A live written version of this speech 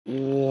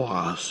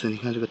哇塞，你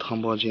看这个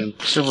汤包煎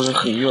是不是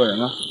很诱人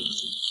啊？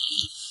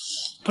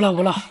不唠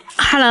不唠。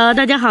Hello，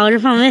 大家好，我是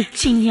胖妹。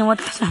今天我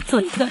打算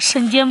做一个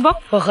生煎包。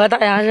我和大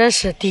洋认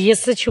识，第一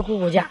次去姑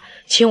姑家，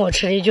请我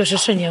吃的就是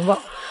生煎包。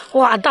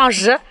哇，当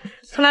时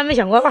从来没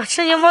想过，哇，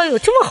生煎包有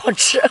这么好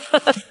吃。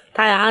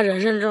大洋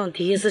人生中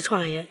第一次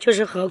创业，就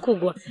是和姑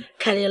姑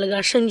开了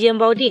个生煎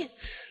包店。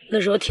那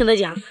时候听他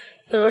讲，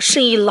那时候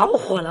生意老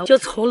火了，就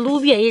从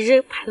路边一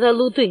直排到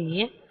路对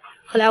面。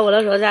后来我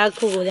那时候在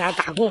姑姑家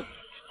打工，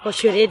我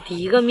学的第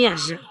一个面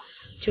食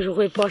就是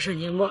会包生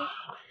煎包，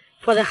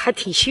包的还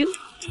挺秀。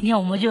今天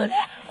我们就来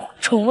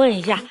重温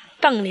一下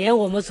当年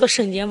我们做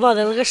生煎包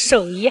的那个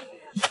手艺。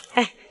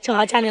哎，正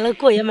好家里的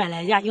锅也买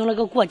来家，用那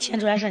个锅煎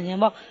出来生煎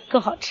包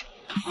更好吃。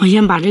我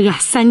先把这个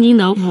3斤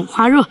的五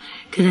花肉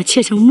给它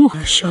切成末，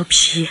削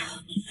皮，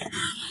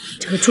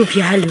这个猪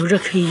皮还留着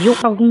可以用，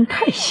刀工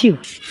太秀。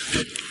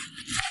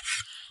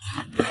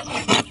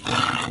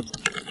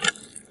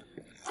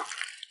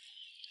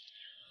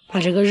把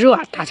这个肉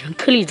打成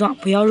颗粒状，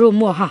不要肉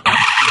末哈。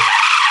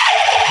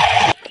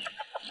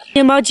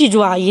煎包记住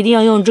啊，一定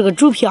要用这个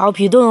猪皮熬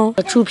皮冻哦。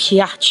猪皮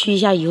啊，去一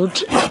下油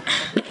脂。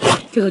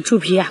这个猪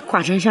皮啊，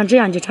刮成像这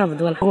样就差不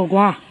多了。过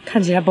光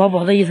看起来薄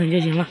薄的一层就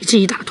行了。这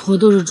一大坨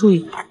都是猪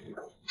油，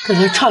给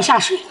它焯下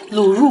水，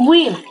卤入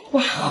味了。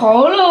哇，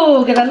好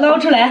喽，给它捞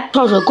出来。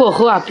焯水过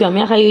后啊，表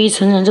面还有一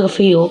层这个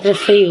肥油，这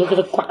肥油给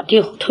它刮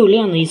掉，透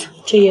亮的一层，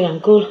这一碗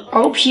够了。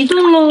熬皮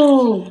冻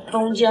喽，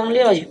葱姜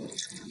料酒。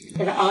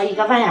给它熬1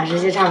个半小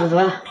时就差不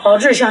多了，熬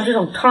至像这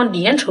种汤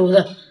粘稠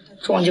的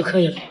状就可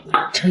以了。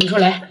盛出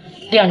来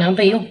晾凉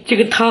备用。这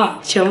个汤啊，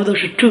全部都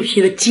是猪皮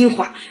的精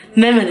华，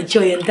满满的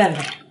胶原蛋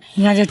白。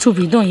你看这猪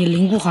皮冻也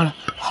凝固好了，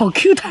好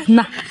Q 弹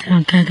呐！这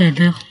样盖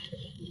着，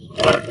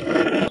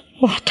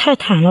哇，太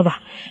弹了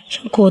吧，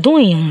像果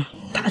冻一样，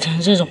打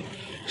成这种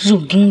肉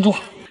丁状。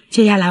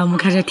接下来我们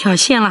开始调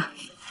馅了，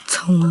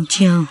葱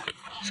姜，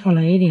少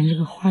来一点这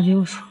个花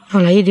椒水，少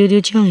来一丢丢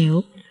酱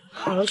油，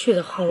少许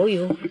的蚝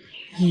油。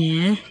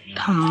盐、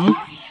糖、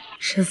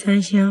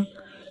13香，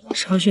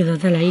少许的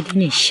再来一点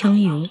点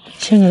香油，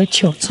先给它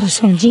搅制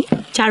上劲，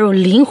加入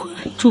灵魂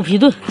猪皮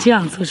炖，这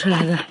样做出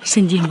来的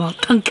生煎包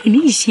汤肯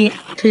定鲜。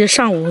这是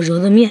上午揉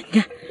的面，你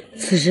看，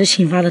此时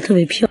醒发的特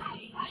别漂亮，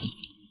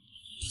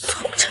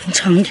搓成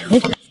长条。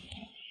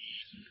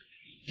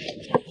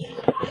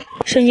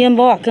生煎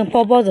包啊，跟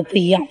包包子不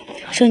一样，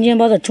生煎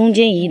包的中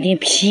间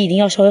皮一定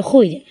要稍微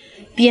厚一点，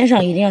边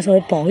上一定要稍微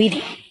薄一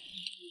点。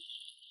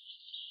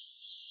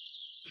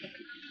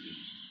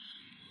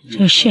这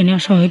个馅料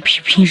稍微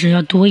比平时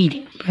要多一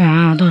点，不然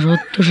啊，到时候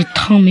都是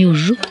汤没有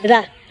肉。儿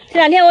子，这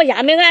2天我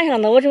牙没按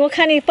上呢，我怎么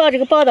看你包这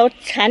个包子，我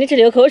馋的直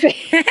流口水。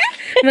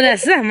没得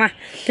事嘛，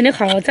等你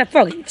好了我再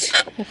包给你吃。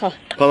好。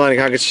胖胖，你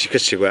看可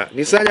奇怪，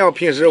你3家我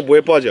平时不会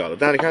包饺子，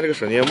但是你看这个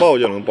生煎包我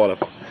就能包得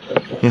好。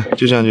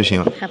就这样就行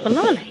了，还不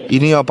漏嘞。一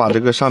定要把这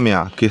个上面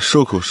啊给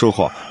收口收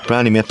好，不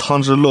然里面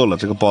汤汁漏了，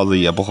这个包子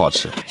也不好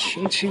吃。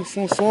轻轻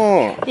松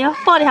松。你要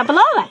包的还不漏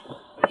嘞。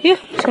哟，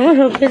什么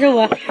时候陪着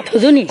我偷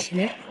偷练习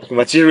呢？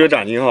我技术有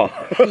长进哈。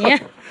你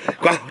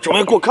滚，准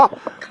备给我看。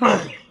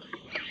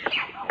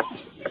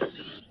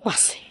哇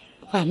塞，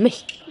完美。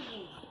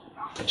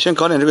先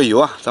搞点这个油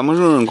啊，咱们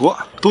润锅，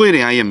多一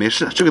点也没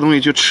事，这个东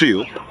西就吃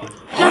油。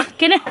来，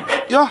给你。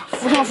哟，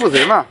扶上扶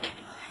谁嘛？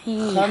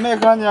还没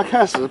刚才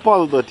开始，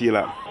包子都低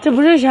了。这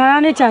不是想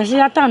让你展示一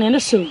下当年的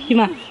手艺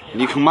吗？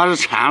你恐怕是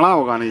馋了，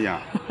我跟你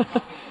讲。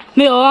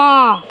没有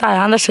啊，大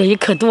洋的手艺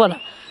可多了。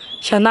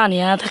想当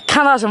年他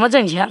看到什么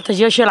挣钱，他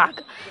就学哪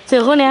个。最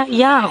后呢，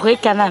延安回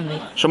甘南梅。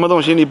什么东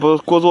西你不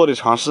过做的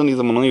尝试，你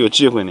怎么能有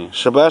机会呢？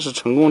失败是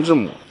成功之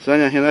母。虽然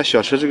讲现在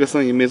小吃这个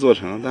生意没做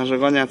成，但是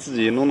关键自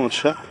己弄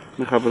吃，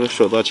那还不是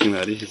手到擒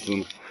来的意思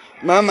呢？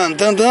满满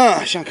当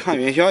当，像看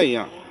元宵一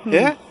样。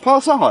哎，泡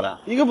算好的，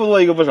一个不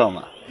多一个不少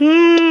嘛。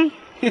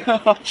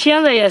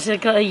现在也是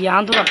个一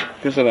样多。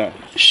就是的，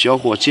小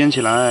火煎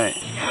起来。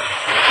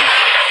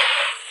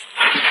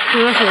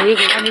这个手艺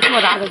给他们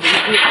做大的机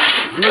会。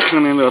那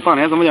肯定的，当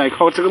年怎么讲，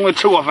靠这个东西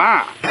吃过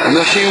饭。我们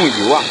要先用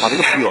油啊，把这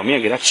个表面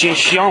给它煎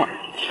香了，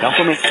然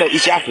后呢，再一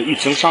加水一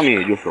蒸，上面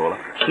也就熟了。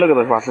那个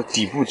的话是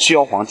底部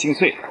焦黄精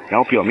脆，然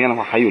后表面的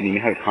话里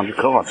面还有汤汁，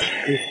可好吃。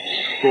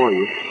多少油？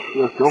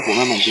要小火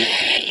慢慢煎。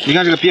你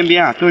看这个边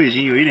边啊，都已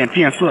经有一点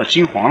变色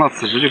金黄了，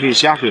此时就可以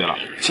加水了，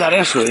加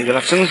点水给它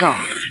蒸上。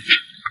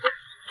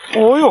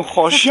哦哟，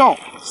好香！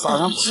撒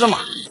上芝麻。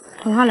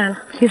葱花来了，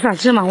你撒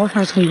芝麻，我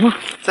撒葱花。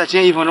再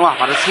煎1分钟啊，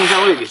把这葱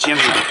香味给煎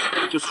出来，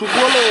就出锅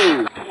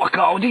喽！我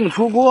搞定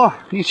出锅，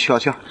你瞧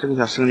瞧，这个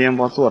小生煎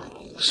包做的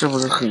是不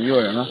是很诱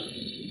人啊？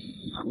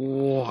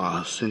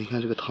哇塞，你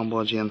看这个汤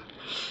包煎的，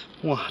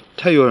哇，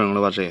太诱人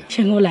了吧！这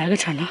先给我来个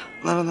铲子。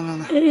来。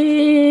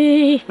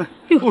哎，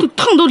哟，这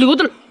汤都流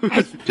的了。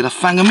给它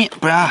翻个面，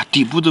不然啊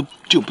底部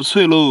就不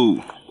脆喽。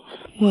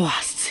哇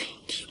塞，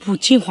底部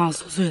金黄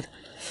酥脆的，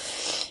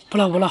不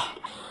唠。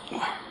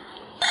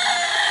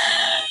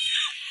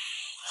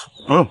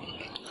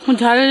我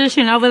调的这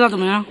馅料味道怎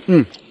么样？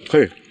可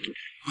以。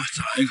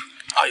再来一个。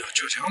哎呦，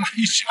就这样嘛，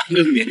一起把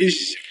这个面一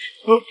起。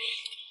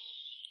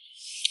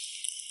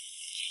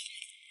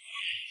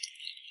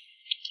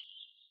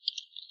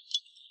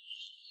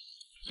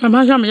小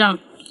胖像不像？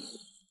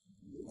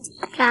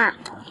像。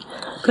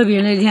可比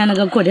那天那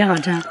个锅贴好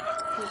吃。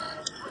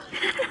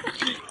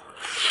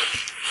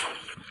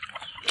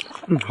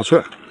好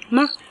吃。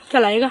妈，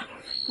再来一个。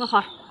那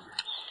好。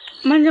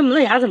妈，你这木头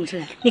芽怎么吃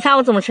的？你看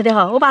我怎么吃的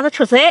哈，我把它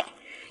戳碎，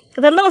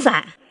给它弄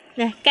散，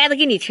来盖子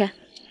给你吃，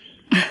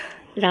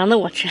瓤子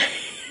我吃。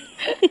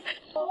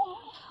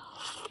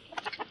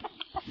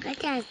我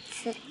想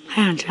吃。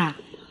还想吃啊？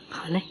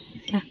好嘞，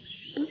看。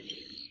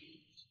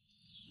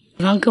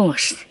刚跟我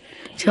是，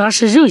主要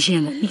是肉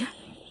馅的，你看，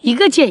一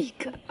个接一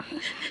个。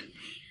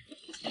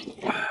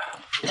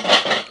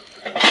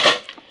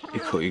一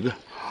口一个。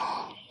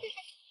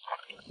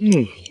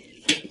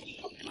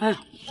哎呀，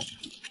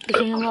这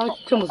小面包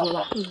真不错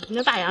吧？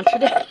那大洋吃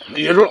的。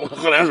噎住了，我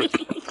喝点水。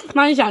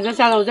妈，你想吃，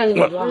下次我再给你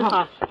做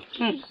哈。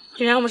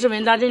今天我们视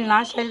频到这里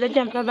了，下期再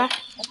见，拜拜。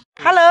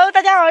Hello，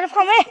 大家好，我是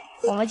胖妹。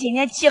我们今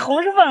天起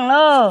红薯粉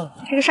喽。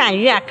这个鳝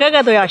鱼啊，个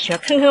个都要学，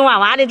坑坑洼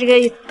洼的，这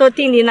个都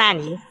顶顶那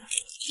里。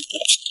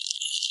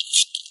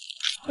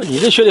你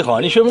这学的好，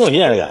你学什么东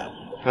西啊？这个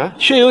啊，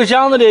学有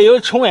浆子的，有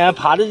虫眼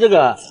爬的这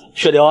个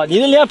学的，你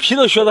这连皮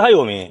都学的还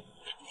有没？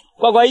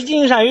呱呱一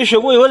斤鳝鱼学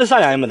过以后，这啥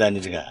样也没得，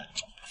你这个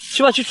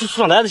去吧，去出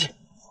双袋子去。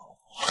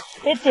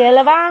别对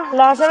了吧，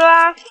老实了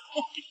吧？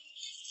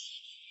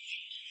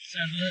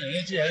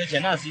这个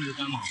简单事情就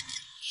干嘛？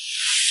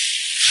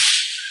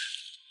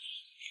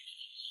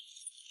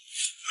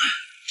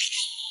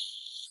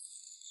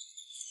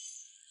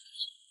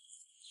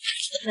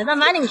学到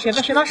慢点学，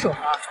别学到手。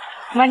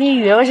妈，你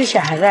以为我是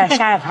小孩子，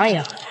像矮胖一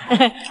样？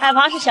矮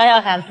胖是小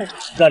孩子。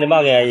让你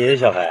妈给也是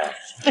小孩。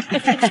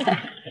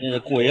那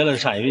过夜了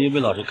鳝鱼又被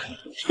老师啃，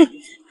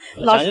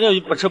鳝鱼的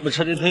不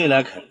吃的他又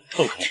来啃，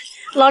臭啃。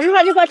老师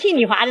说这块听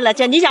你话的了，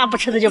叫你讲不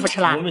吃的就不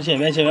吃了。我们前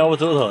面我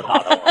走走打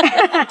打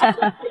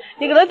我。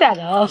你给他逮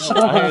着哦。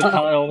看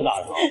到让我们打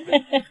他。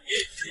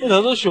那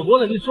头都学过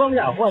了，你装个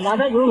家伙，拿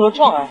咱有头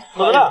撞啊，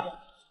走了。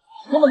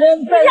怎么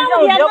跟带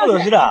这样不都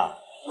似的？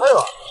哎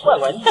呦，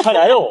乖，你差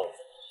点哟。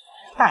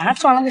大上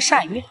装了个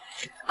鳝鱼，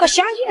和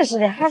相亲似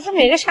的，还是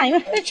每个鳝鱼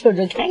来瞅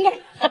瞅看看。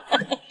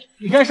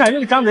你看鳝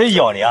鱼长得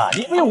咬的啊，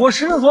你不用我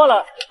实说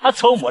了，还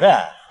凑没的。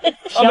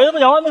啊，没这么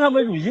讲话，没还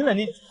没注意呢，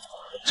你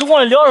只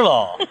光聊着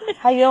了。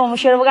还以为我们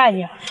学的不干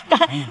净。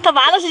他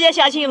挖了时间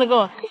相亲了，给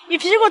我一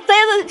屁股逮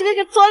着这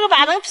个做个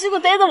板凳，屁股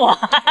逮着我。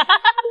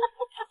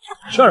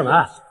笑什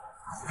么？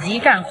自己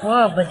干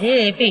活不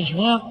得背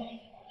胸。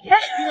哎，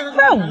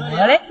怪我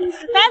嘞，袋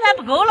子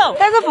不够了，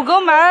袋子不够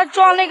嘛，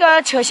装那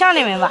个车厢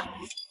里面吧。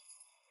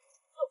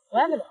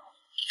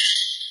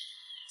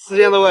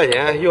4000多块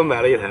钱又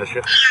买了一台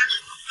车。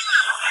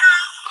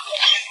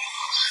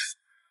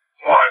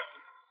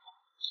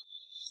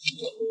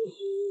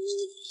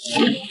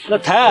那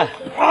台，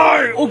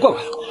哦，乖，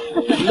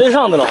累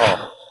上的了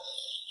哈。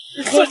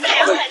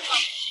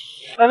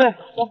来，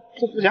走，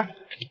这副驾，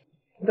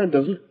等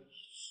会。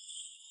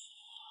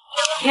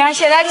你看，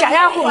现在家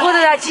家户户都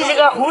在挤这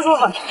个红薯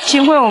粉，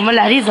幸亏我们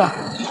来得早，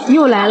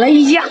又来了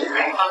一架，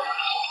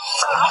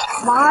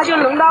马上就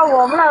轮到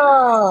我们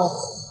了。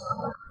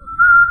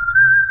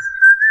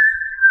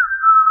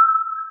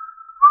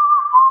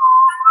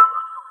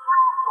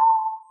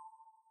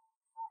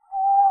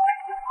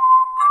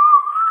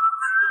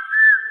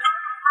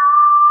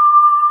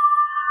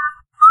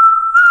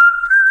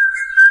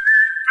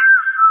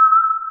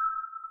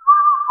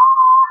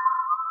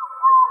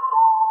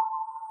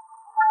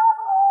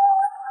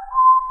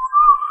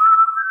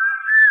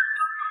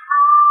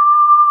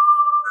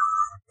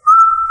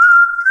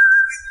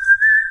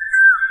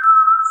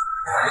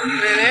每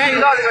年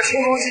一到这个秋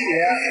冬季节，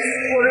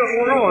做这个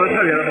红薯粉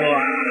特别的多，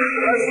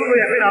它速度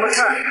也非常的快。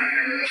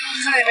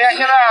这里面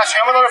现在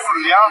全部都是腐乳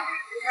浆，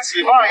看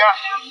水放，你看，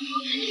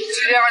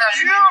直接往下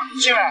咻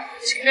进来，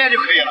沉淀就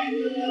可以了。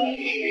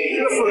这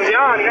个腐乳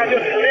浆，你看就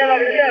沉淀到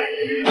这个淀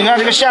粉。你看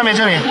这个下面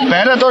这里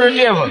白的都是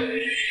淀粉，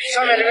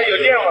上面这个有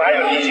淀粉还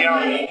有泥浆。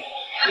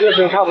这个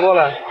整差不多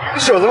了，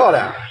手子好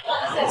的，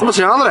怎么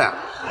这样子嘞？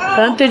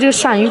可能对这个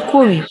鳝鱼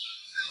过敏。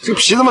这个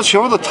皮怎么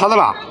全部都塌的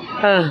了？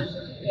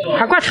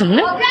还怪疼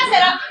的。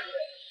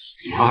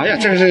哎呀，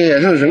这个也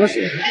是人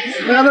水，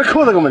你看这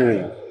扣子根本就有。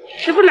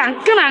这不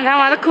更难看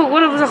吗？这扣过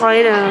的不是好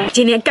一点。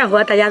今天干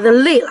活大家都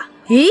累了。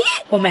咦，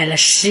我买了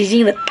10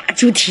斤的大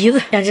猪蹄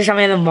子，像这上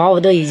面的毛我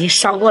都已经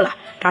烧过了，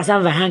打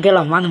算晚上给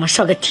老妈他们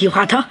烧个蹄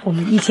花汤，我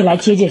们一起来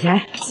解解馋，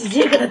直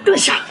接给它炖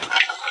上。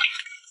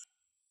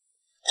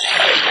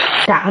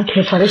蛋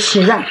腿把它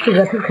洗软，这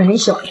个它肯定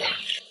小。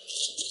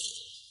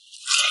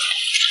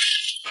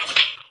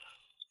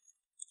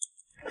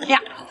呀，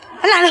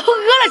俺俩都饿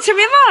了，吃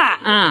面包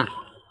了。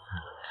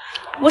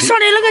我烧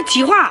的那个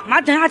蹄花，妈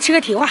等下吃个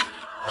蹄花。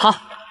好。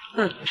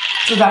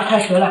这边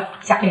快熟了，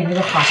加点这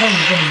个花生米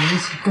跟你们一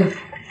起炖。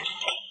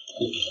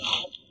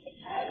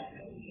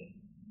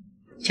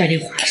加点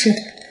花生。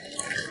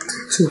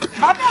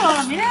妈别弄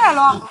了，明天再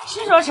弄，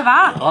洗手吃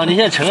饭。哦，你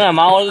先盛啊，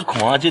妈我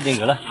空啊，就这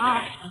个了。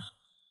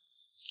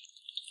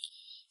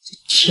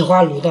蹄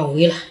花卤到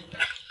位了，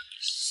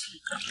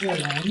孜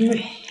然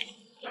味，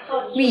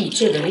秘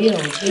制的料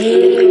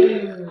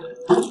汁。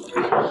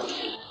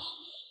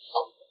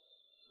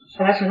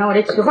来尝尝我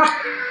的蹄花。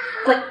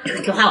喂，这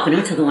个蹄花我可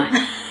能吃得完。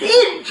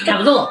差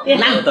不多，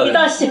拿一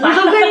道稀饭。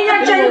我跟人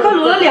家这一块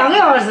卤了2个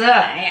小时。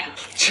哎呀，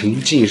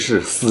沉浸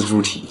式撕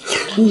猪蹄，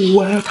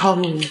我要它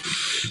喽！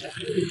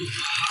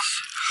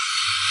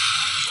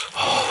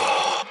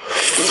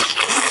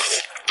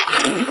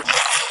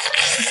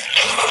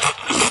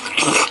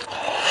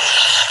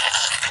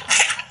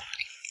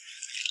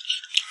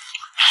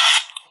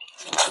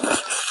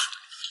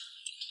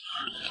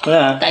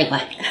带一块，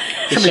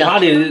吃不了。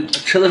的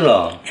吃的时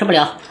候吃不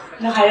了。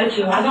那还有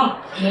蹄花汤，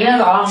每天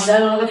早上我们再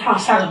用那个汤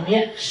下个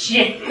面，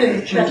洗。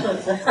对，吃特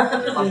吃。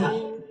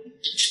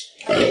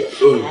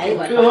哎，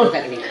我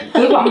再给你看。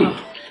真棒！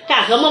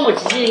干活磨磨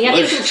唧唧，人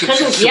家吃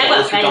手结巴，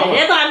哎呀，人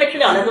家都还没吃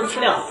了，那都吃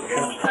了。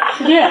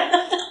是的。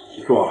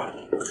是吧？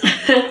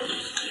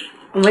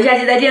我们下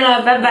期再见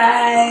了，拜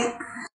拜。